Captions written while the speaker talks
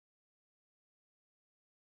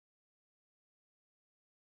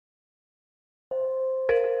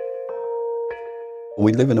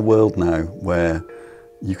We live in a world now where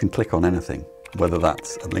you can click on anything, whether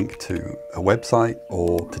that's a link to a website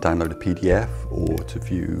or to download a PDF or to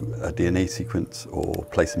view a DNA sequence or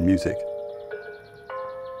play some music.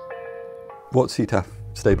 What CETAF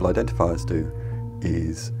stable identifiers do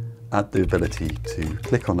is add the ability to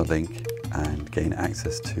click on a link and gain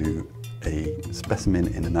access to a specimen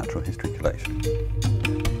in a natural history collection.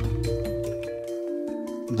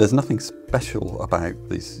 There's nothing special about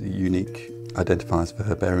these unique identifiers for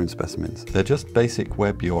herbarium specimens. They're just basic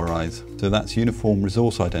web URIs, so that's uniform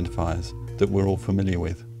resource identifiers that we're all familiar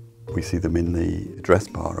with. We see them in the address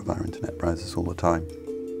bar of our internet browsers all the time.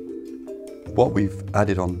 What we've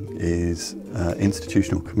added on is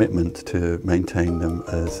institutional commitment to maintain them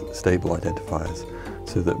as stable identifiers,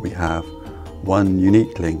 so that we have one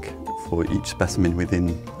unique link for each specimen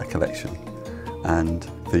within a collection, and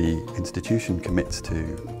the institution commits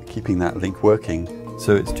to keeping that link working.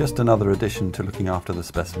 So it's just another addition to looking after the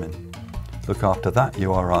specimen. Look after that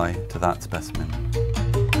URI to that specimen.